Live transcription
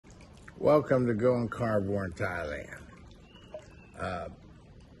Welcome to Going Carnivore in Thailand.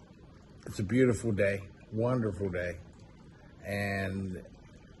 It's a beautiful day, wonderful day, and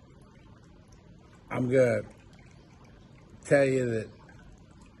I'm going to tell you that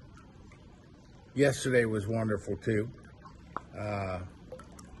yesterday was wonderful too.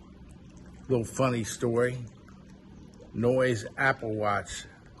 Little funny story. Noy's Apple Watch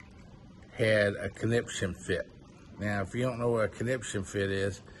had a conniption fit. Now, if you don't know what a conniption fit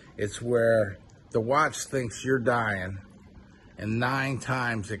is, it's where the watch thinks you're dying, and 9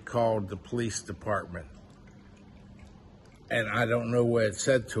 times it called the police department. And I don't know what it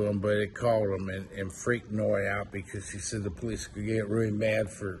said to him, but it called him and freaked Noy out because he said the police could get really mad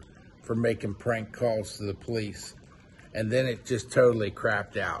for making prank calls to the police. And then it just totally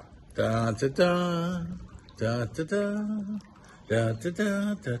crapped out. Dun, dun, dun, dun, dun, dun. Da, da,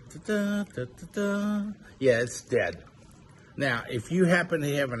 da, da, da, da, da, da. Yeah, it's dead. Now, if you happen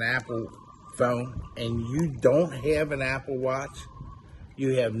to have an Apple phone and you don't have an Apple Watch,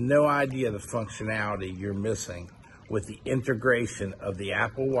 you have no idea the functionality you're missing with the integration of the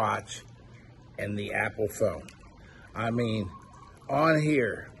Apple Watch and the Apple phone. I mean, on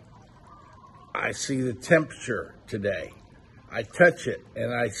here, I see the temperature today. I touch it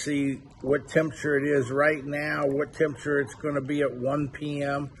and I see what temperature it is right now, what temperature it's going to be at 1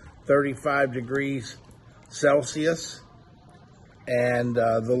 p.m., 35 degrees Celsius. And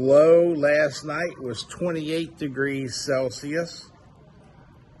the low last night was 28 degrees Celsius,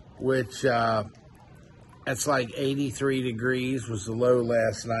 which that's like 83 degrees was the low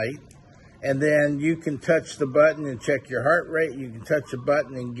last night. And then you can touch the button and check your heart rate. You can touch a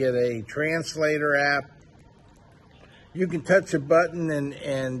button and get a translator app. You can touch a button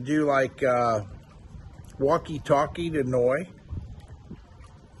and do like walkie-talkie to Noy.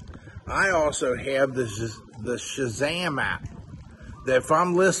 I also have the Shazam app. That if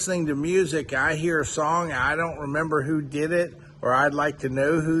I'm listening to music, I hear a song, I don't remember who did it, or I'd like to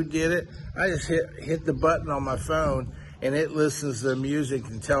know who did it, I just hit the button on my phone, and it listens to the music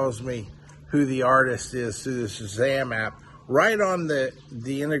and tells me who the artist is through the Shazam app, right on the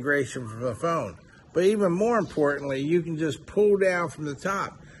integration from the phone. But even more importantly, you can just pull down from the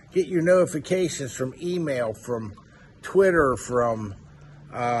top, get your notifications from email, from Twitter, from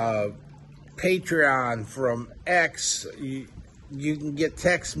Patreon, from X. You can get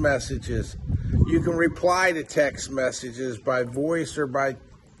text messages. You can reply to text messages by voice or by,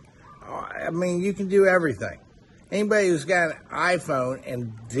 I mean, you can do everything. Anybody who's got an iPhone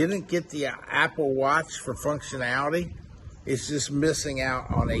and didn't get the Apple Watch for functionality is just missing out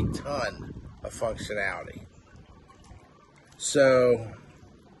on a ton of functionality. So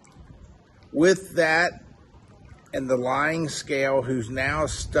with that and the lying scale, who's now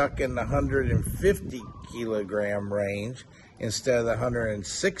stuck in the 150 kilogram range instead of the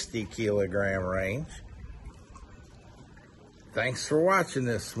 160 kilogram range, thanks for watching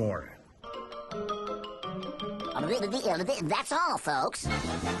this morning. That's all, folks.